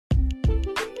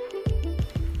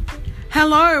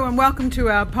Hello and welcome to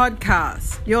our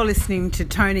podcast. You're listening to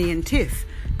Tony and Tiff,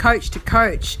 Coach to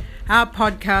Coach. Our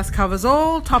podcast covers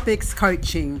all topics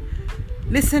coaching.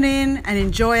 Listen in and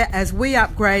enjoy it as we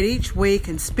upgrade each week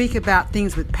and speak about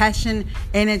things with passion,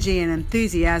 energy and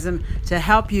enthusiasm to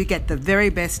help you get the very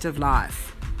best of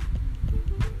life.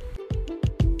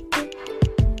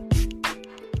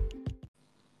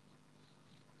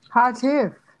 Hi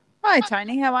Tiff. Hi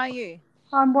Tony, how are you?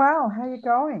 I'm well. How are you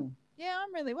going? Yeah,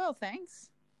 I'm really well, thanks.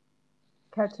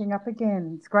 Catching up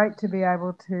again. It's great to be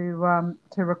able to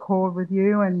record with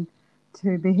you and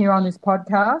to be here on this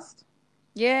podcast.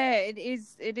 Yeah, it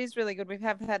is. It is really good. We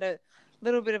have had a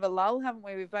little bit of a lull, haven't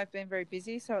we? We've both been very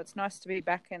busy, so it's nice to be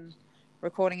back and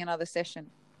recording another session.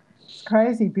 It's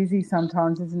crazy busy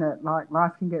sometimes, isn't it? Like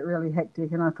life can get really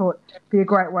hectic, and I thought it'd be a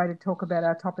great way to talk about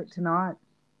our topic tonight.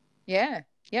 Yeah.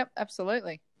 Yep.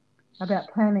 Absolutely. About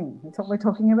planning. That's what we're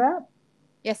talking about.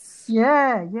 Yes.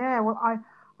 Yeah. Well, I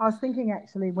was thinking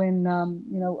actually when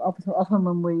often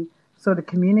when we sort of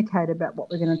communicate about what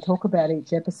we're going to talk about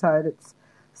each episode, it's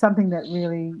something that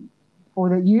really, or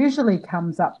that usually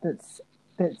comes up that's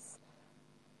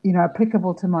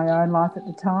applicable to my own life at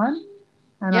the time,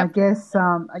 and Yep.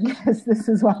 I guess this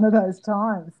is one of those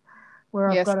times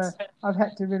where Yes. I've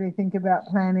had to really think about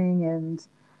planning and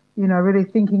really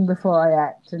thinking before I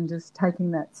act and just taking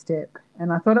that step.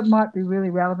 And I thought it might be really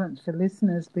relevant for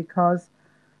listeners because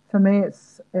for me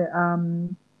it's it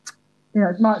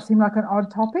might seem like an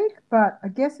odd topic, but I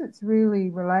guess it's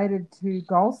really related to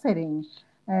goal setting.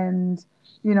 And,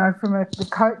 from the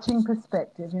coaching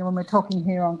perspective, when we're talking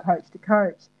here on Coach to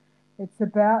Coach, it's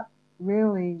about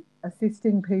really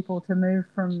assisting people to move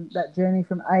from that journey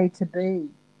from A to B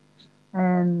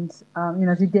and,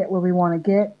 to get where we want to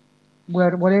get,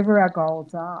 whatever our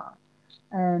goals are.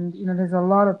 And, there's a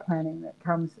lot of planning that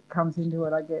comes into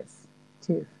it, I guess,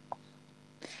 Tiff.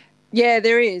 Yeah,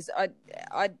 there is.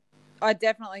 I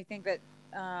definitely think that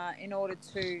in order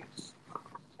to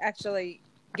actually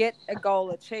get a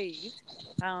goal achieved,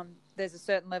 there's a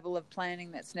certain level of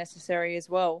planning that's necessary as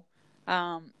well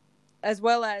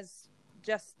as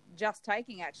just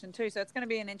taking action too. So it's going to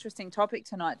be an interesting topic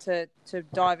tonight to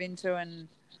dive into and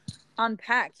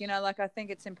unpack. I think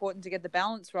it's important to get the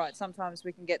balance right. Sometimes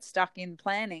we can get stuck in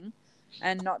planning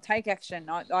and not take action.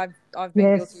 I've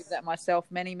been guilty of that myself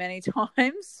many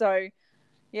times. So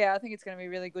yeah, I think it's going to be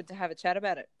really good to have a chat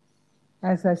about it.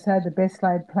 As they say, the best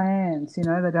laid plans, they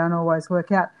don't always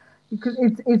work out. Because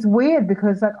it's weird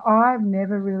because I've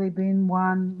never really been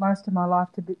one most of my life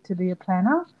to be a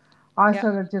planner. I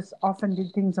sort of just often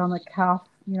did things on the cuff,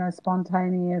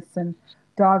 spontaneous, and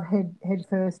dive head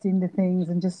first into things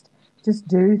and just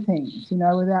do things,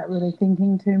 without really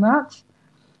thinking too much.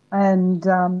 And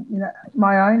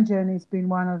my own journey's been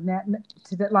one of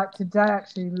today I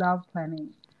actually love planning,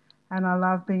 and I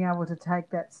love being able to take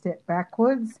that step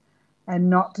backwards and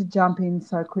not to jump in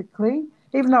so quickly.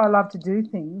 Even though I love to do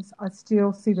things, I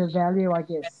still see the value, I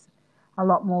guess, a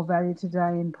lot more value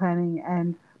today in planning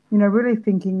and, really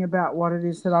thinking about what it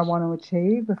is that I want to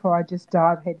achieve before I just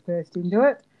dive headfirst into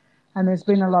it. And there's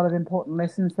been a lot of important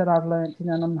lessons that I've learned,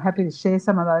 and I'm happy to share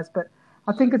some of those. But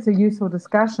I think it's a useful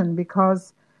discussion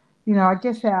because, I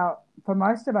guess for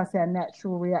most of us, our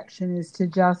natural reaction is to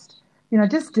just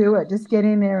do it. Just get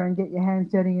in there and get your hands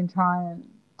dirty and try and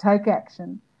take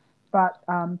action. But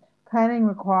planning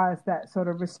requires that sort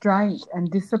of restraint and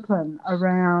discipline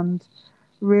around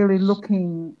really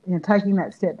looking, taking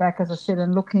that step back, as I said,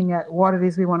 and looking at what it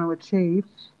is we want to achieve,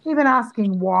 even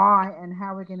asking why and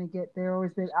how we're going to get there, or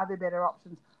is there other better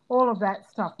options, all of that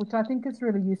stuff, which I think is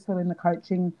really useful in the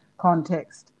coaching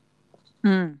context.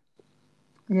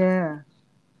 Yeah.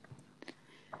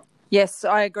 Yes,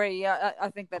 I agree. Yeah, I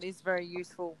think that is very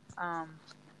useful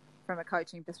from a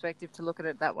coaching perspective to look at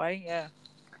it that way. Yeah.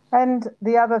 And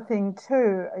the other thing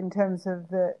too, in terms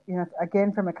of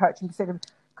again, from a coaching perspective,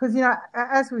 because,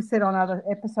 as we've said on other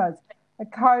episodes, a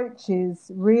coach is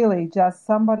really just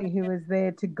somebody who is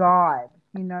there to guide.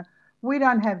 We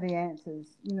don't have the answers.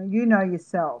 You know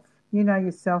yourself.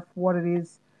 What it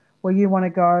is, where you want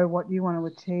to go, what you want to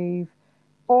achieve.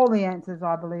 All the answers,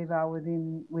 I believe, are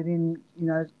within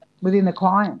the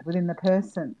client, within the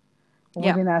person, or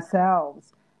within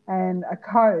ourselves. And a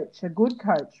good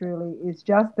coach really is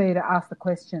just there to ask the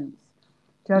questions,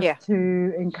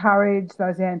 to encourage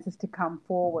those answers to come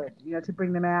forward, to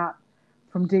bring them out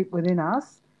from deep within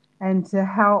us and to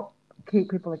help keep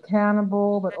people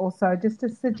accountable, but also just to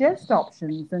suggest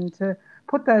options and to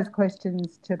put those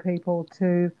questions to people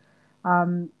to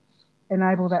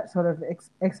enable that sort of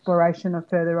exploration of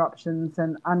further options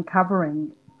and uncovering,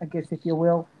 I guess, if you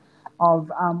will, of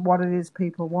what it is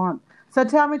people want. So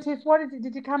tell me, Tiff,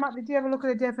 did you come up? Did you have a look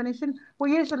at a definition?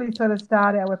 We usually sort of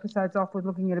start our episodes off with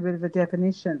looking at a bit of a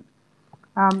definition.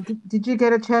 Did you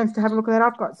get a chance to have a look at that?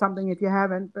 I've got something if you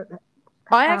haven't, but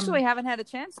I actually haven't had a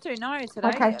chance to. No, today.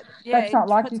 Okay, yeah, that's not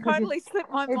like you. Totally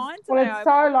slipped my mind today.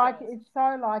 Well, it's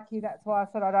so like you. That's why I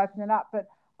thought I'd open it up. But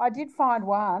I did find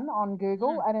one on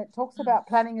Google, and it talks about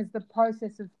planning as the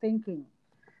process of thinking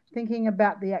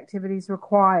about the activities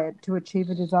required to achieve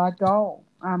a desired goal.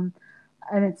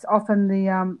 And it's often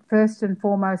the first and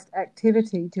foremost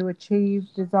activity to achieve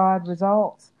desired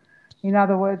results. In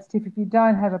other words, if you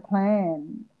don't have a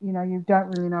plan, you don't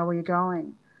really know where you're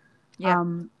going. Yeah.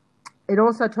 It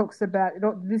also talks about,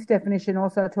 this definition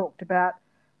also talked about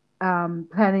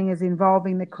planning as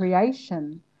involving the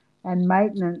creation and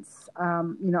maintenance,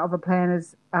 of a plan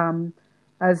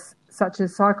as such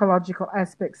as psychological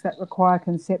aspects that require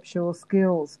conceptual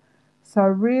skills. So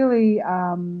really,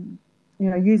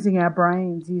 using our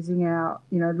brains, using our,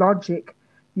 logic,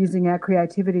 using our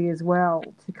creativity as well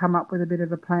to come up with a bit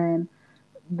of a plan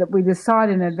that we decide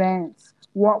in advance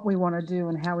what we want to do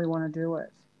and how we want to do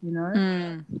it,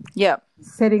 Yeah.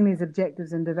 Setting these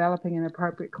objectives and developing an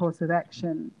appropriate course of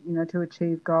action, to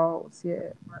achieve goals.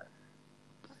 Yeah.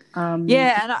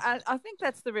 Yeah, and I think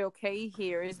that's the real key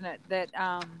here, isn't it? That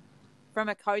from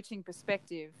a coaching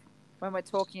perspective, when we're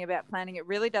talking about planning, it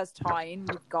really does tie in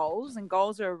with goals, and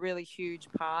goals are a really huge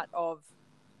part of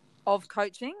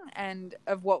coaching and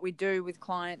of what we do with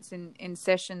clients in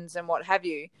sessions and what have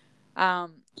you.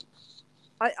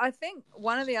 I think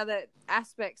one of the other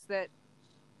aspects that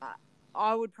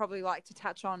I would probably like to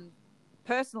touch on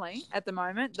personally at the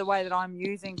moment, the way that I'm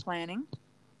using planning,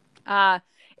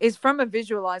 is from a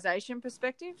visualization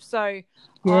perspective. So I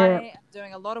am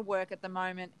doing a lot of work at the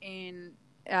moment in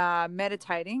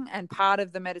meditating, and part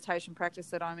of the meditation practice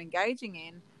that I'm engaging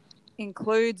in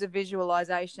includes a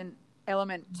visualization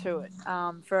element to it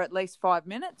for at least 5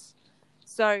 minutes.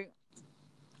 So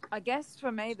I guess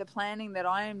for me, the planning that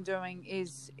I am doing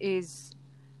is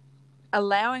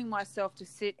allowing myself to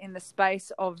sit in the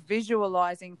space of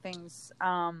visualizing things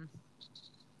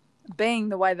being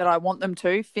the way that I want them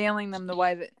to, feeling them the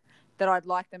way that I'd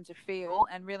like them to feel,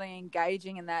 and really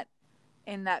engaging in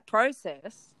that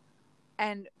process.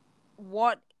 And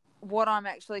what I'm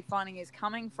actually finding is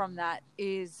coming from that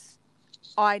is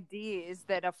ideas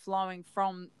that are flowing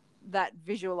from that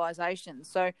visualization.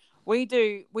 So we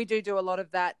do a lot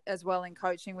of that as well in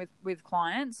coaching with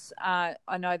clients. I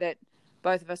know that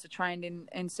both of us are trained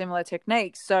in similar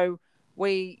techniques. So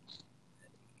we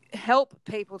help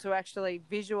people to actually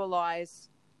visualize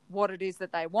what it is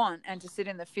that they want, and to sit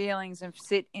in the feelings and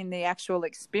sit in the actual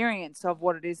experience of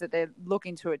what it is that they're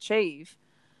looking to achieve.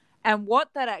 And what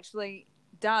that actually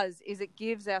does is it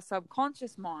gives our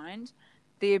subconscious mind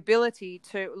the ability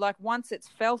to, like, once it's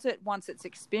felt it, once it's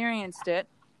experienced it,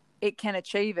 it can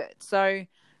achieve it. So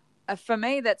for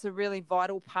me, that's a really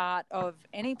vital part of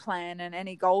any plan and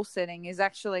any goal setting, is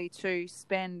actually to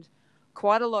spend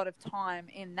quite a lot of time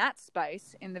in that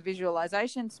space, in the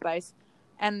visualization space.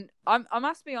 And I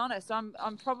must be honest, I'm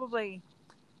probably,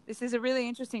 this is a really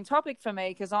interesting topic for me,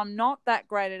 because I'm not that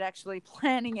great at actually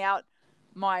planning out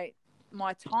my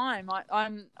time.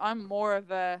 I'm more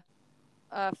of a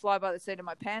fly by the seat of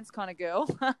my pants kind of girl,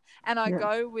 and I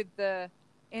go with the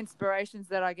inspirations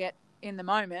that I get in the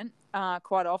moment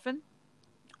quite often,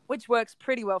 which works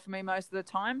pretty well for me most of the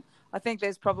time. I think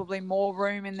there's probably more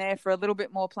room in there for a little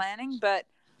bit more planning, but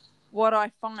what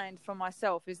I find for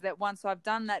myself is that once I've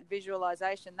done that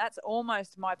visualization, that's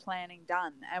almost my planning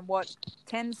done. And what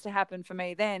tends to happen for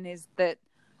me then is that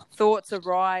thoughts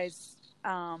arise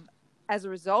as a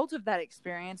result of that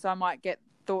experience. I might get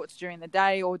thoughts during the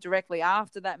day or directly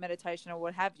after that meditation or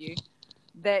what have you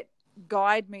that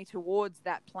guide me towards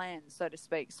that plan, so to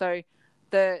speak. So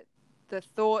the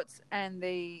thoughts and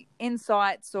the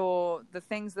insights or the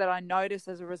things that I notice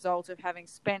as a result of having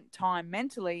spent time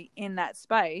mentally in that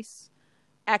space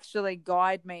actually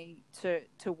guide me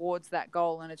towards that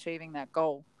goal and achieving that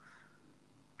goal.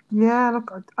 Yeah,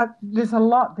 look, there's a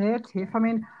lot there, Tiff. I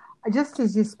mean, just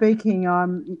as you're speaking,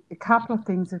 a couple of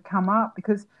things have come up,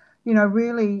 because,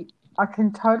 really, I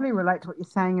can totally relate to what you're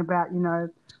saying about,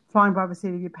 flying by the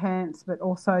seat of your pants, but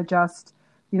also just,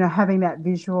 having that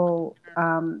visual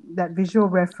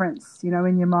reference,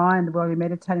 in your mind while you're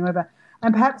meditating, whatever.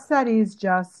 And perhaps that is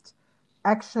just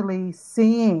actually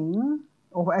seeing,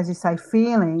 or as you say,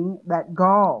 feeling that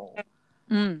goal.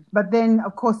 Mm. But then,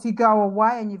 of course, you go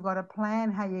away and you've got to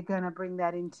plan how you're going to bring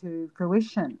that into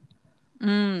fruition.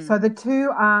 Mm. So the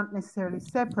two aren't necessarily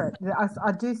separate.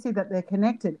 I do see that they're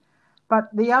connected. But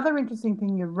the other interesting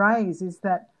thing you raise is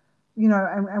that,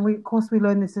 and we, of course, we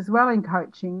learn this as well in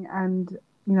coaching, and,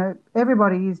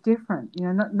 everybody is different.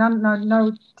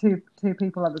 No two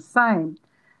people are the same,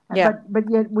 Yeah. but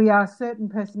yet we are certain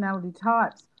personality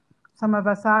types. Some of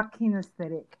us are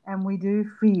kinesthetic and we do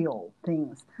feel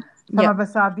things. Some Yep. of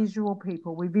us are visual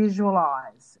people. We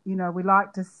visualize. We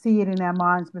like to see it in our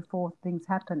minds before things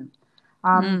happen.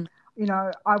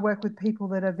 I work with people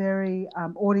that are very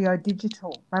audio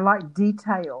digital. They like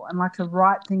detail and like to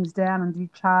write things down and do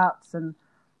charts and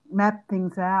map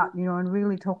things out, and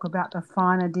really talk about the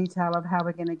finer detail of how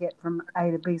we're going to get from A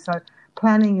to B. So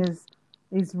planning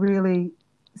is really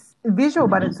visual,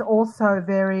 but it's also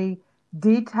very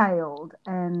detailed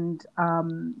and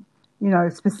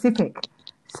specific.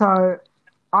 So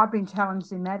I've been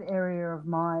challenged in that area of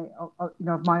my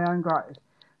own growth.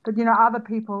 But other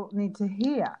people need to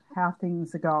hear how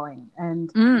things are going,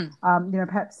 and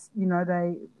perhaps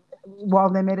they, while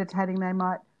they're meditating, they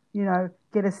might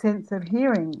get a sense of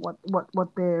hearing what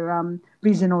their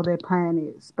vision or their plan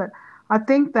is. But I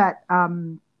think that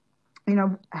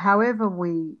however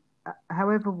we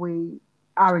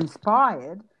are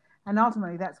inspired, and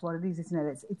ultimately that's what it is, isn't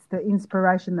it? It's the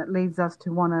inspiration that leads us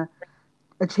to want to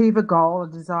achieve a goal, a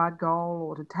desired goal,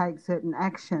 or to take certain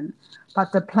action.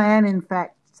 But the plan, in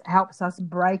fact, helps us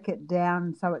break it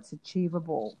down so it's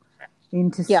achievable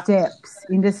into steps.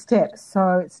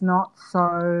 So it's not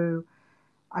so,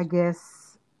 I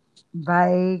guess,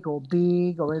 vague or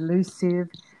big or elusive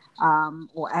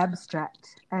or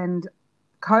abstract. And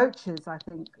coaches, I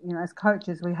think, as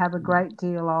coaches, we have a great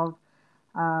deal of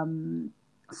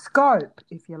scope,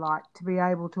 if you like, to be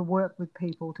able to work with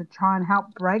people to try and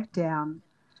help break down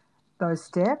those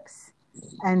steps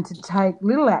and to take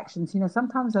little actions.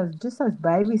 Sometimes those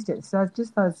baby steps,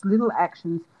 those little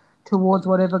actions towards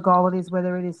whatever goal it is,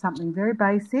 whether it is something very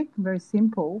basic, very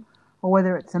simple, or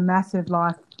whether it's a massive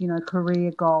life,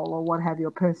 career goal or what have you,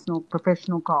 a personal,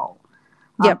 professional goal.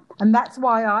 And that's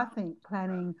why I think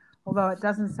planning, although it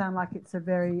doesn't sound like it's a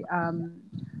very,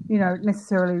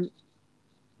 necessarily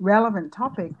relevant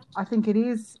topic, I think it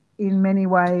is in many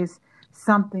ways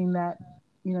something that,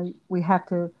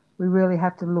 we really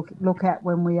have to look at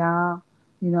when we are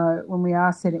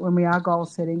goal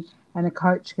setting, and a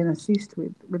coach can assist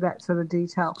with that sort of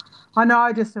detail. I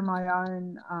know just from my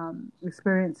own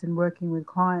experience in working with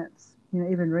clients,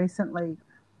 even recently,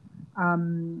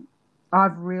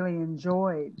 I've really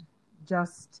enjoyed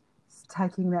just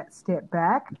taking that step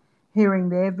back, hearing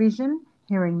their vision,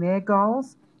 hearing their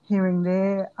goals, hearing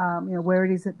their, where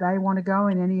it is that they want to go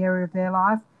in any area of their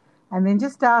life, and then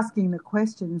just asking the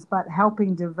questions, but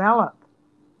helping develop,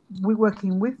 we're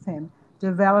working with them,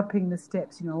 developing the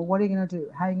steps, what are you going to do?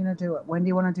 How are you going to do it? When do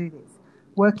you want to do this?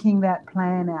 Working that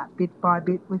plan out bit by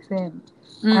bit with them.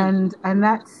 And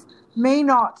that's me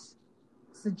not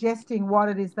suggesting what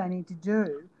it is they need to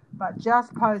do, but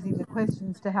just posing the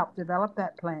questions to help develop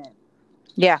that plan.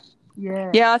 Yeah.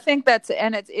 Yeah, I think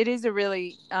it is a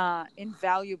really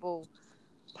invaluable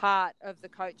part of the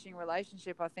coaching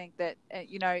relationship. I think that,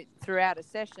 throughout a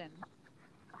session,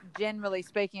 generally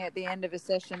speaking, at the end of a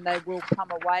session, they will come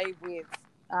away with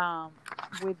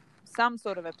some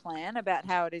sort of a plan about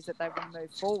how it is that they want to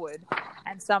move forward,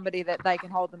 and somebody that they can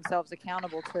hold themselves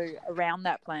accountable to around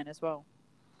that plan as well.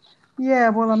 Yeah,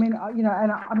 well, I mean,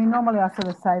 normally I sort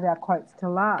of save our quotes to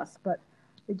last, but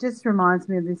it just reminds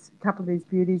me of this couple of these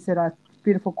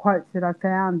beautiful quotes that I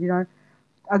found.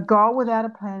 A goal without a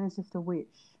plan is just a wish.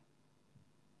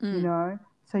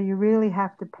 So you really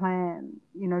have to plan.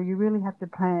 You really have to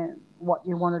plan what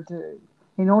you want to do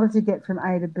in order to get from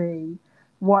A to B.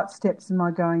 What steps am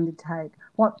I going to take?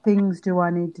 What things do I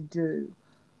need to do?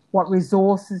 What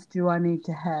resources do I need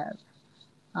to have?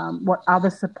 What other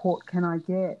support can I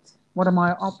get? What are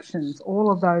my options? All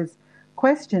of those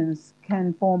questions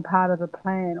can form part of a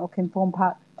plan, or can form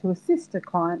part to assist a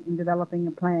client in developing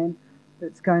a plan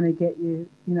that's going to get you,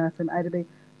 from A to B.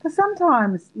 Because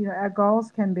sometimes, our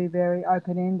goals can be very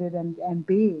open-ended and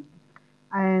big,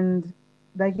 and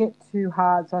they get too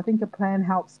hard. So I think a plan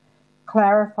helps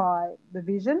clarify the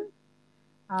vision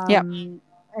and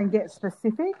get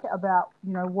specific about,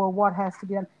 what has to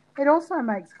be done. It also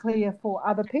makes clear for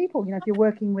other people, if you're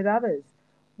working with others,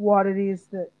 what it is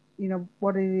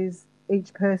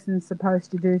each person's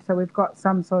supposed to do. So we've got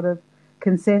some sort of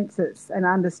consensus and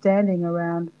understanding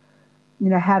around,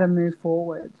 how to move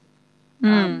forward.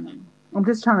 I'm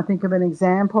just trying to think of an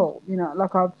example.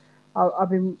 Like I've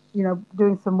been,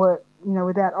 doing some work,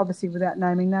 without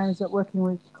naming names, but working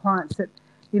with clients that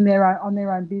on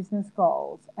their own business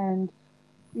goals, and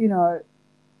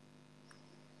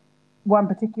one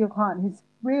particular client who's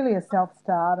really a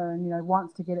self-starter and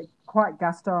wants to get it quite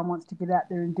gusto and wants to get out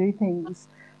there and do things.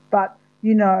 But,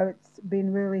 it's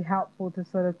been really helpful to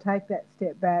sort of take that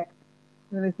step back,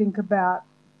 really think about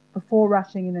before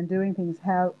rushing in and doing things,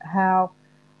 how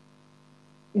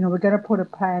we're going to put a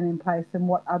plan in place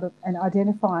and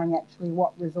identifying actually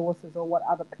what resources or what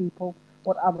other people,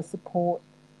 what other support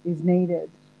is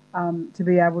needed to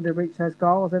be able to reach those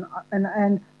goals. And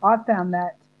I found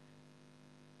that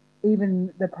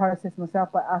even the process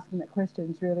myself by asking that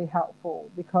question is really helpful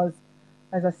because,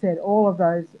 as I said, all of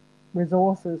those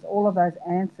resources, all of those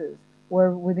answers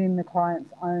were within the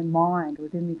client's own mind,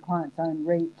 within the client's own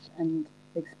reach and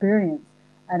experience.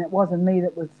 And it wasn't me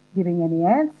that was giving any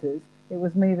answers. It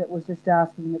was me that was just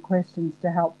asking the questions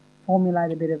to help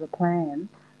formulate a bit of a plan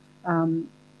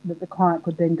that the client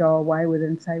could then go away with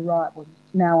and say, right, well,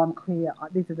 now I'm clear.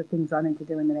 These are the things I need to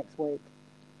do in the next week.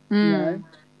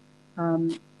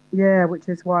 Yeah, which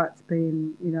is why it's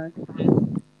been,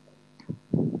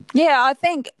 Yeah, I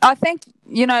think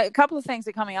a couple of things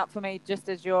are coming up for me just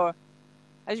as you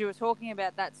were talking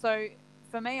about that. So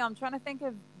for me, I'm trying to think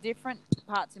of different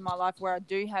parts in my life where I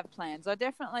do have plans. I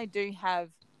definitely do have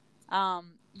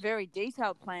very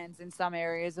detailed plans in some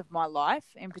areas of my life,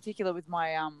 in particular with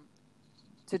my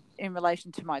in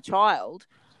relation to my child,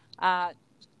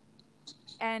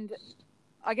 and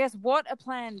I guess what a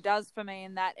plan does for me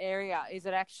in that area is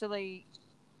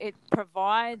it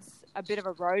provides a bit of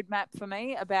a roadmap for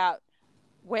me about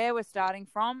where we're starting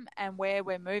from and where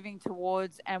we're moving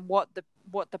towards, and what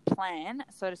the plan,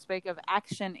 so to speak, of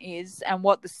action is, and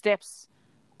what the steps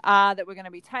are that we're going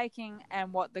to be taking,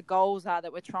 and what the goals are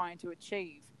that we're trying to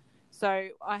achieve. So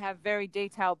I have very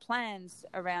detailed plans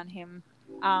around him,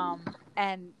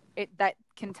 and that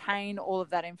contain all of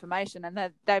that information, and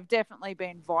they've definitely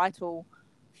been vital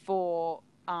for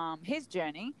his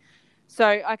journey. So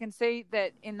I can see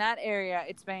that in that area,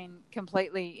 it's been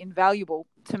completely invaluable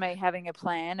to me having a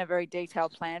plan, a very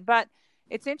detailed plan. But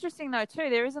it's interesting, though, too,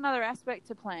 there is another aspect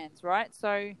to plans, right?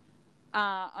 So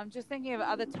I'm just thinking of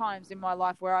other times in my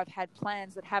life where I've had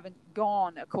plans that haven't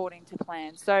gone according to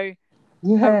plan. So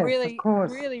yes, a really, of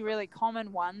course. really, really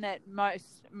common one that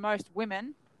most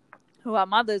women who are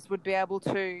mothers would be able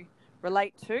to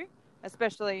relate to,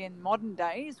 especially in modern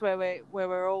days where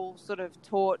we're all sort of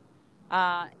taught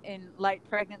in late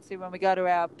pregnancy when we go to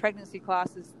our pregnancy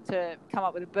classes to come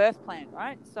up with a birth plan,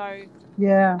 right? So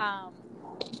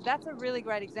that's a really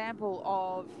great example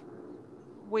of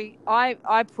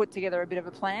I put together a bit of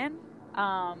a plan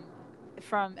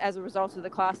as a result of the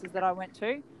classes that I went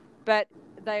to, but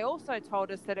they also told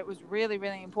us that it was really,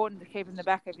 really important to keep in the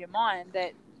back of your mind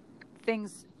that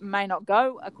things may not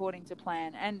go according to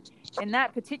plan. And in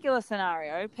that particular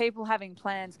scenario, people having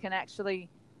plans can actually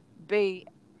be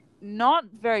not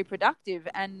very productive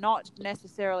and not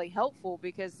necessarily helpful,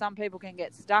 because some people can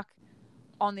get stuck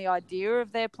on the idea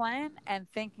of their plan and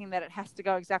thinking that it has to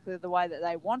go exactly the way that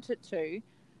they want it to.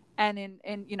 And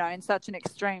in such an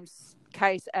extreme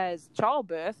case as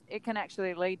childbirth, it can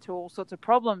actually lead to all sorts of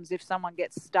problems if someone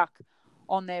gets stuck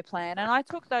on their plan. And I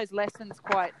took those lessons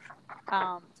quite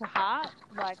to heart,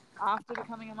 like after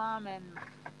becoming a mum and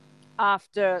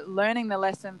after learning the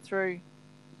lesson through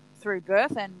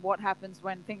birth and what happens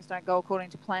when things don't go according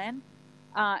to plan.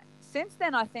 Since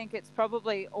then, I think it's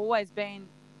probably always been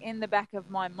in the back of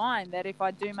my mind that if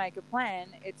I do make a plan,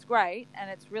 it's great and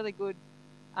it's really good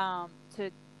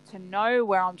to know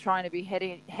where I'm trying to be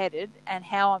headed and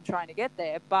how I'm trying to get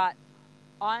there. But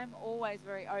I'm always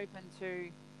very open to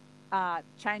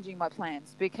changing my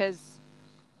plans, because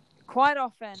quite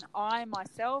often I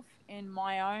myself, in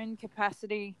my own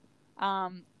capacity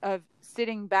of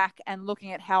sitting back and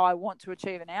looking at how I want to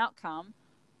achieve an outcome,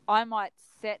 I might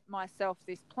set myself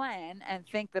this plan and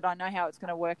think that I know how it's going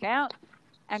to work out.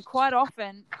 And quite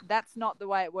often that's not the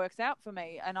way it works out for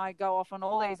me. And I go off on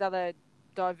all these other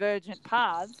divergent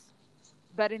paths.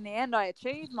 But in the end, I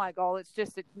achieved my goal. It's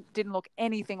just it didn't look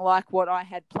anything like what I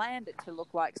had planned it to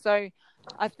look like. So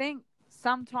I think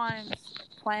sometimes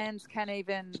plans can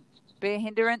even be a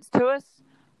hindrance to us.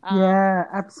 Yeah,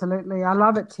 absolutely. I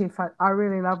love it, Tiff. I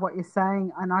really love what you're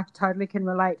saying, and I totally can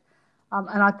relate.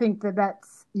 And I think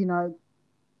that's,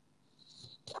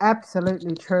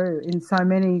 absolutely true in so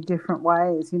many different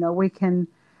ways. We can,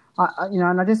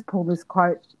 and I just pulled this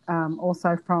quote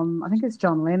also from, I think it's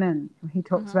John Lennon. He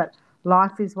talks about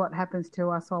life is what happens to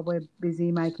us while we're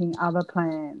busy making other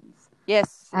plans.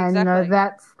 Yes, and exactly.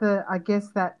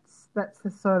 That's the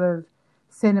sort of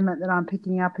sentiment that I'm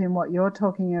picking up in what you're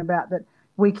talking about, that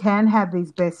we can have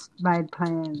these best made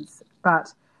plans,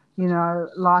 but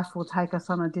life will take us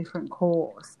on a different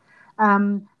course.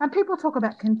 And people talk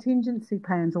about contingency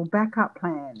plans or backup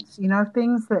plans,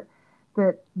 things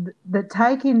that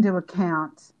take into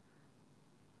account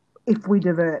if we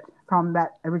divert from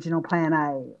that original plan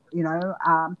A, you know,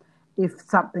 if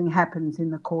something happens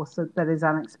in the course that is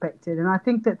unexpected. And I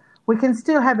think that we can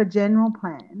still have a general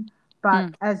plan,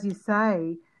 but as you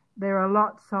say, there are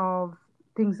lots of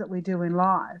things that we do in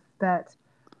life that,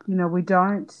 you know, we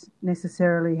don't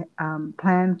necessarily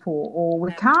plan for, or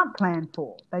we can't plan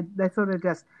for. They sort of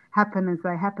just happen as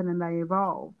they happen and they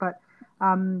evolve. But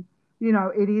you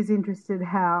know, it is interesting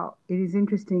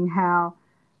how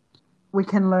we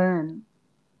can learn,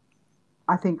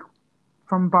 I think,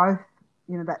 from both,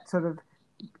 you know, that sort of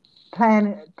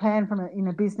plan from in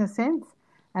a business sense,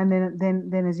 and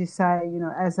then as you say, you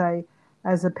know, as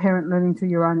a parent learning through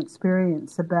your own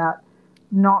experience about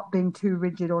not being too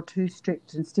rigid or too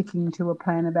strict and sticking to a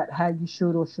plan about how you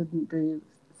should or shouldn't do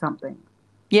something.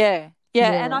 Yeah.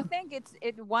 And I think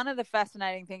it's one of the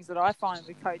fascinating things that I find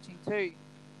with coaching too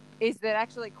is that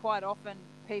actually quite often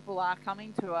people are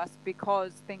coming to us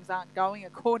because things aren't going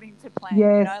according to plan. Yes,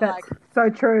 you know, that's so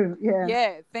true.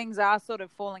 Yeah, things are sort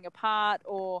of falling apart,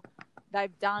 or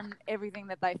they've done everything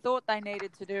that they thought they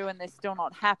needed to do and they're still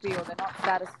not happy, or they're not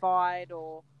satisfied,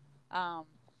 or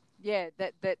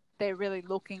that they're really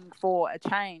looking for a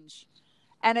change.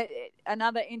 And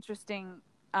another interesting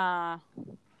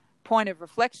point of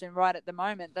reflection right at the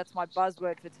moment, that's my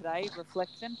buzzword for today,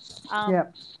 reflection,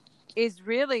 is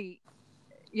really,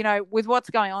 you know, with what's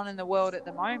going on in the world at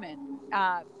the moment,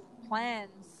 plans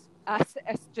are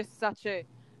just such a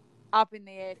up in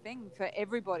the air thing for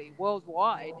everybody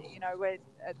worldwide. You know, we're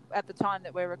at the time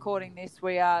that we're recording this,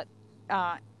 we are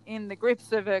in the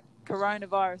grips of a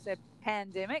coronavirus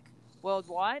pandemic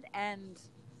worldwide, and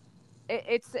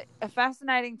it's a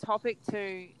fascinating topic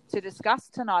to discuss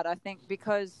tonight, I think,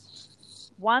 because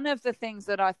one of the things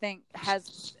that I think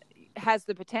has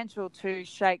the potential to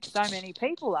shake so many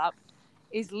people up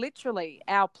is literally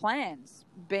our plans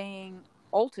being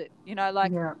altered. You know,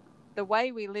 like the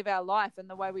way we live our life and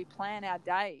the way we plan our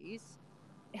days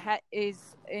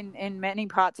is in many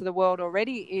parts of the world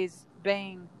already is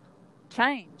being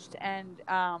changed and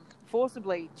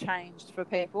forcibly changed for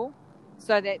people,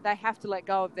 so that they have to let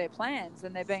go of their plans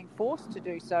and they're being forced to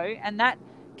do so. And that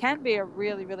can be a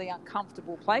really, really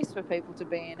uncomfortable place for people to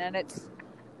be in. And it's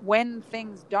when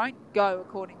things don't go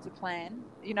according to plan,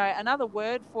 you know, another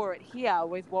word for it here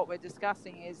with what we're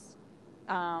discussing is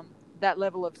that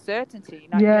level of certainty.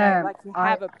 You know, like you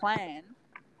have a plan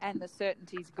and the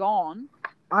certainty's gone.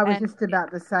 I was just about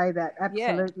to say that,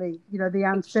 absolutely. You know, the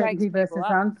uncertainty versus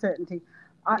uncertainty.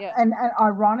 And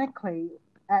ironically,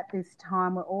 at this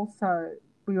time, we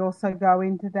also go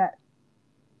into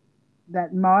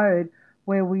that mode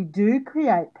where we do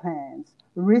create plans,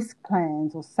 risk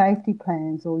plans or safety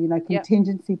plans, or, you know,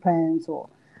 contingency plans, or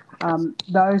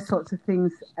those sorts of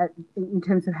things in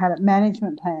terms of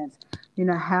management plans. You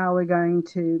know, how we're going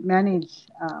to manage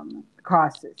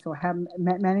crisis, or how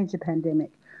manage a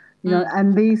pandemic. You know,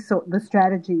 and the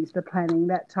strategies, the planning,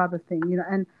 that type of thing. You know,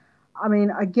 and I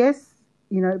mean, I guess,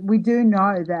 you know, we do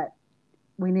know that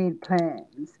we need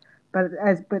plans, but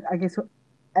I guess,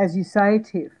 as you say,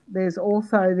 Tiff, there's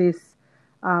also this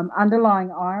underlying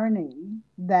irony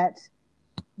that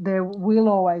there will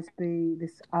always be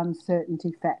this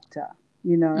uncertainty factor.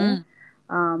 You know,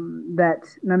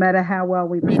 that no matter how well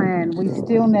we plan, we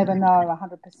still never know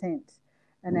 100%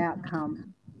 an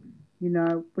outcome. You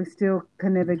know, we still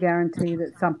can never guarantee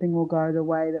that something will go the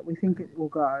way that we think it will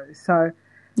go. So,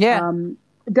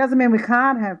 it doesn't mean we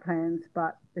can't have plans,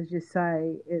 but as you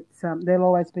say, it's there'll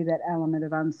always be that element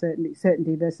of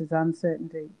certainty versus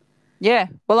uncertainty. Yeah.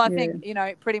 Well, I think, you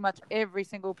know, pretty much every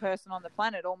single person on the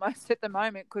planet almost at the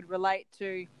moment could relate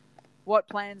to what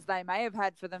plans they may have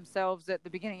had for themselves at the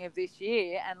beginning of this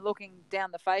year, and looking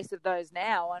down the face of those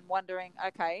now and wondering,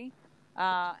 okay,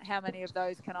 how many of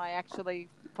those can I actually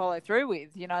follow through with?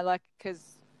 You know, like,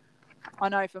 because I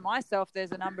know for myself,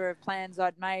 there's a number of plans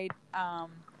I'd made,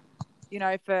 you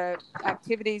know, for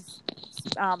activities,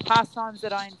 pastimes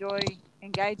that I enjoy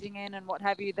engaging in and what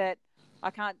have you, that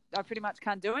I pretty much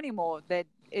can't do anymore. That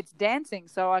it's dancing,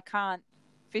 so I can't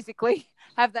physically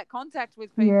have that contact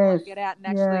with people and get out and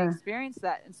actually experience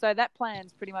that. And so that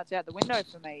plan's pretty much out the window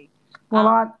for me. Well,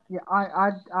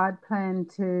 I'd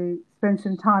planned to spend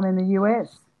some time in the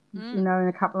US, you know, in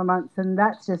a couple of months, and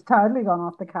that's just totally gone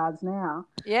off the cards now.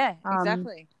 Yeah,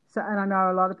 exactly. So, and I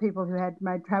know a lot of people who had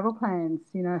made travel plans,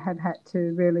 you know, have had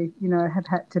to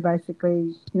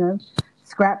basically, you know,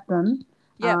 scrap them.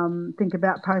 Think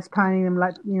about postponing them,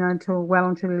 like, you know, until well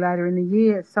and truly later in the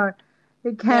year. So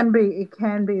it can be,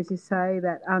 as you say,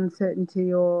 that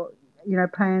uncertainty, or, you know,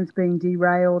 plans being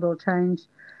derailed or changed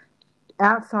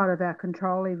outside of our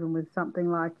control, even with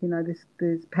something like, you know,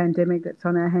 this pandemic that's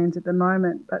on our hands at the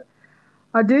moment. But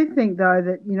I do think though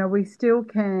that, we still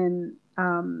can,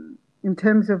 in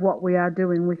terms of what we are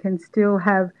doing, we can still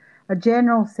have a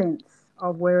general sense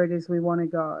of where it is we want to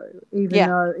go, even Yeah.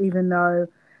 though,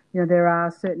 there are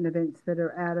certain events that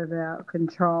are out of our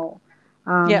control.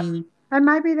 Yeah. And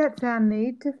maybe that's our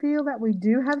need to feel that we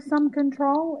do have some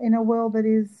control in a world that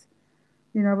is,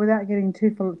 without getting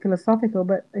too philosophical,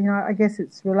 but, I guess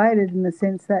it's related in the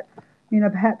sense that,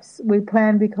 perhaps we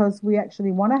plan because we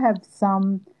actually want to have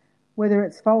some, whether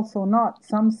it's false or not,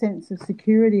 some sense of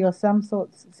security or some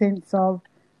sense of,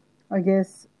 I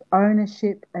guess,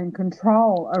 ownership and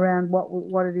control around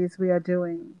what it is we are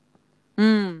doing.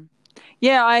 Mm.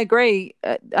 Yeah, I agree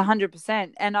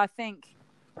 100%. And I think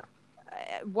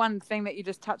one thing that you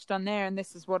just touched on there, and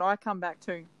this is what I come back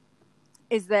to,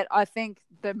 is that I think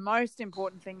the most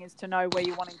important thing is to know where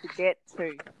you're wanting to get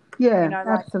to. Yeah, Like,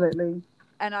 absolutely.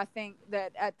 and I think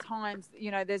that at times,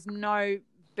 there's no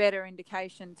better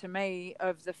indication to me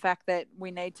of the fact that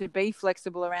we need to be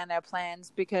flexible around our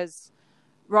plans, because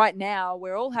right now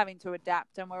we're all having to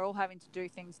adapt and we're all having to do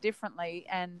things differently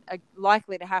and are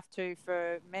likely to have to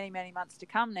for many, many months to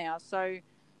come now. So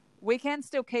we can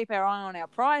still keep our eye on our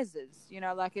prizes,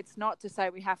 like it's not to say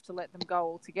we have to let them go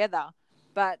altogether,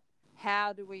 but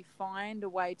how do we find a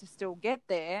way to still get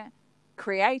there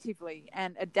creatively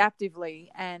and adaptively?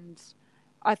 And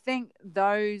I think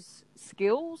those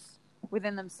skills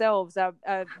within themselves are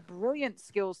brilliant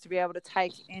skills to be able to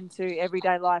take into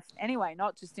everyday life anyway,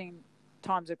 not just in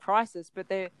times of crisis, but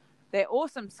they're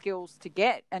awesome skills to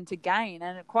get and to gain.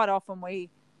 And quite often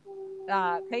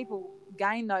people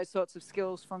gain those sorts of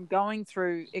skills from going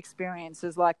through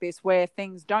experiences like this, where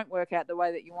things don't work out the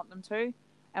way that you want them to,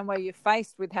 and where you're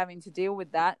faced with having to deal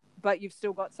with that, but you've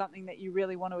still got something that you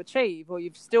really want to achieve, or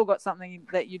you've still got something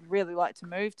that you'd really like to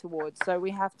move towards. So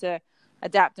we have to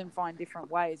adapt and find different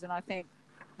ways. And I think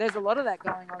there's a lot of that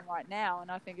going on right now.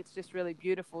 And I think it's just really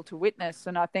beautiful to witness.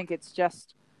 And I think it's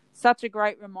just such a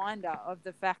great reminder of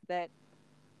the fact that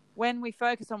when we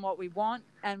focus on what we want,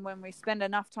 and when we spend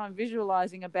enough time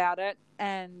visualizing about it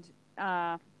and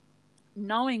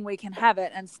knowing we can have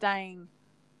it, and staying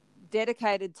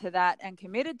dedicated to that and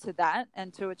committed to that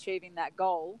and to achieving that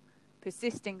goal,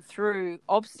 persisting through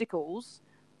obstacles,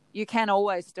 you can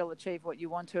always still achieve what you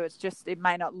want to. It's just, it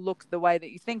may not look the way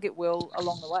that you think it will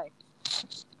along the way.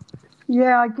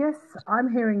 Yeah, I guess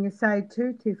I'm hearing you say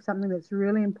too, Tiff, something that's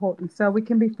really important. So we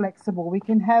can be flexible. We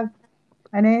can have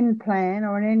an end plan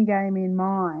or an end game in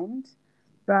mind,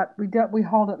 but we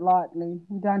hold it lightly.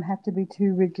 We don't have to be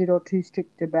too rigid or too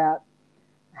strict about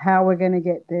how we're going to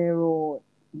get there, or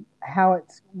how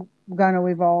it's going to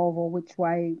evolve, or which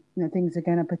way things are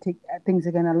going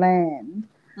to land.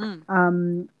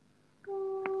 Mm.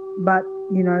 But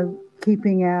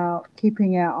keeping our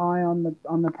eye on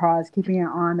the prize, keeping our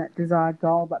eye on that desired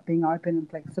goal, but being open and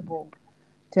flexible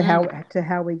to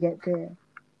how we get there.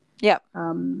 Yeah.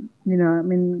 I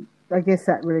mean, I guess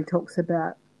that really talks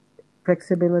about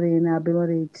flexibility and our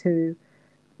ability to,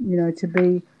 to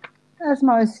be, as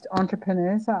most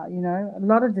entrepreneurs are, a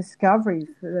lot of discoveries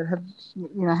that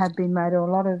have been made, or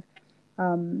a lot of,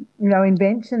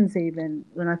 inventions, even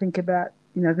when I think about,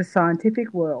 the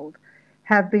scientific world,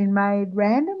 have been made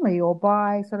randomly or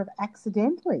by sort of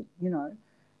accidentally,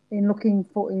 in looking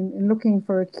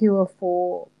for a cure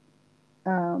for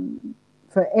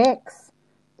X,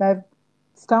 they've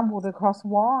stumbled across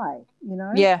Y,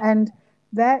 Yeah. and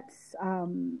that's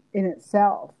in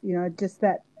itself, just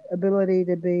that ability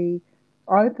to be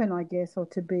open, I guess, or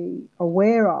to be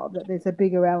aware of that there's a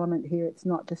bigger element here. It's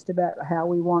not just about how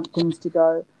we want things to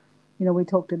go. We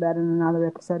talked about in another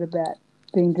episode about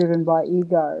being driven by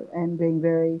ego and being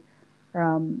very,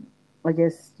 I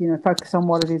guess, focused on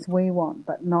what it is we want,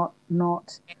 but not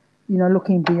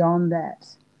looking beyond that.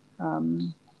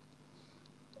 And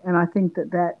I think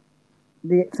that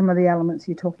some of the elements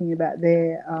you're talking about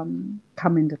there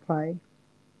come into play.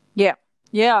 Yeah.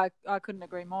 Yeah, I couldn't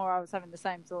agree more. I was having the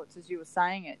same thoughts as you were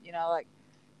saying it, like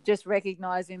just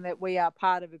recognizing that we are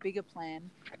part of a bigger plan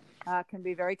can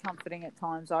be very comforting at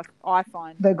times. I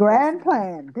find the grand personally.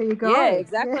 plan. There you go. Yeah,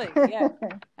 exactly. Yeah.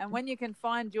 And when you can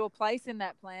find your place in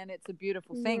that plan, it's a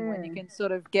beautiful thing. When you can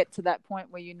sort of get to that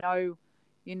point where you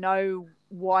know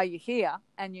why you're here,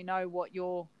 and you know what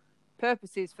your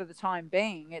purpose is for the time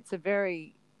being. It's a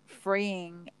very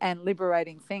freeing and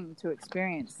liberating thing to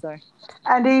experience. So,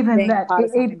 and even that,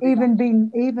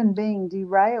 even being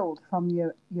derailed from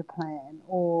your plan,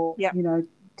 or yep.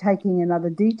 taking another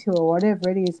detour, or whatever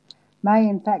it is, may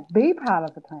in fact be part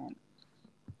of the plan.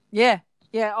 Yeah.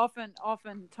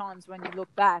 Oftentimes when you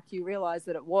look back, you realize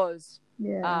that it was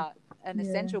an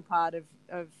essential part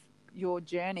of your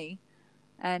journey.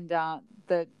 and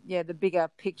the bigger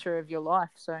picture of your life.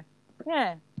 So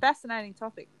yeah, fascinating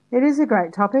topic. It is a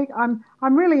great topic. I'm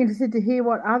really interested to hear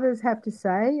what others have to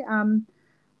say. I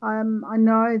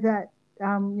know that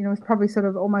it's probably sort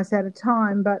of almost out of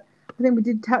time, but I think we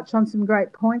did touch on some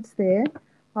great points there.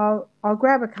 I'll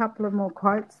grab a couple of more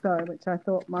quotes though, which I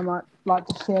thought I might like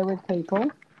to share with people.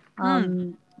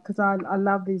 Because I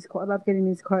love I love getting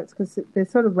these quotes because they're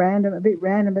sort of random, a bit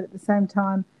random, but at the same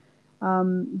time,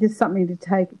 just something to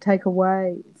take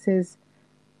away. It says,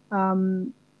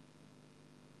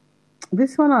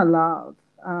 this one I love.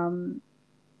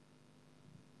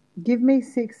 Give me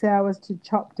 6 hours to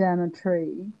chop down a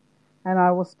tree, and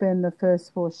I will spend the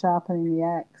first 4 sharpening the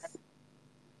axe.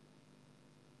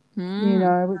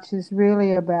 Which is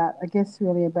really about,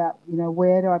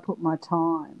 where do I put my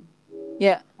time?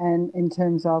 Yeah. And in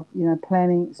terms of,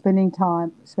 planning, spending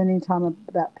time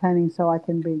about planning so I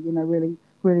can be, really,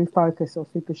 really focused or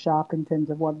super sharp in terms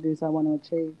of what it is I want to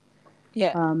achieve.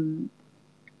 Yeah. And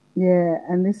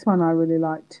this one I really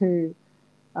like too.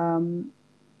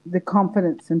 The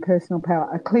confidence and personal power.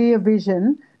 A clear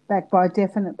vision backed by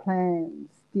definite plans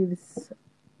gives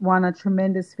one a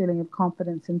tremendous feeling of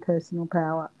confidence and personal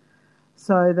power.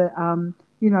 So that,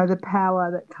 the power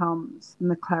that comes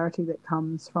and the clarity that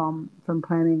comes from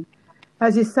planning.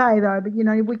 As you say, though, but,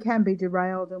 we can be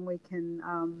derailed and we can,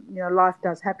 life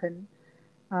does happen.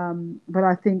 But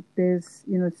I think there's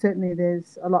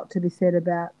a lot to be said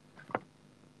about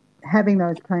having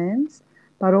those plans,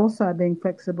 but also being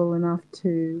flexible enough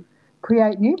to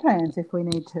create new plans if we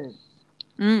need to.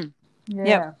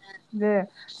 Yeah.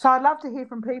 So I'd love to hear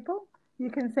from people.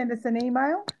 You can send us an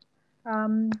email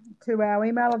to our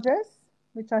email address,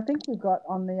 which I think we've got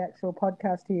on the actual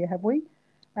podcast here, have we?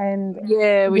 And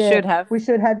we should have. We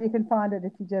should have. You can find it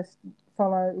if you just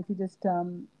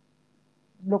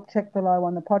check below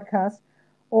on the podcast,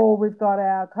 or we've got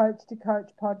our Coach to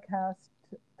Coach podcast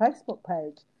Facebook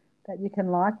page that you can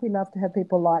like. We love to have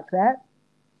people like that.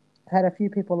 I've had a few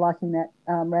people liking that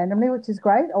randomly, which is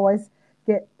great. Always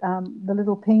get the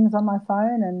little pings on my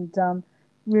phone, and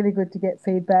really good to get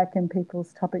feedback and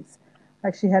people's topics.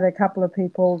 Actually had a couple of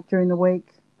people during the week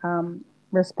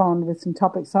respond with some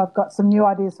topics. So I've got some new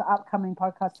ideas for upcoming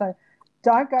podcasts. So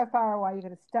don't go far away. You've got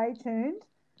to stay tuned.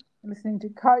 Listening to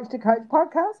Coach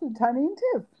podcast with Tony and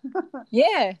Tiff.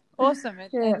 Yeah, awesome.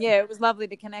 And it was lovely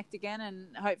to connect again,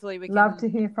 and hopefully we can love to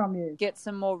hear from you. Get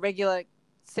some more regular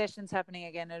sessions happening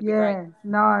again. It'd be great.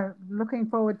 No, looking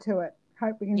forward to it.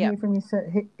 Hope we can hear from you. So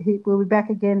we'll be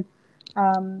back again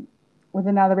with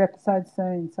another episode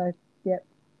soon. So,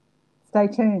 stay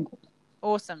tuned.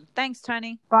 Awesome. Thanks,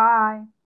 Tony. Bye.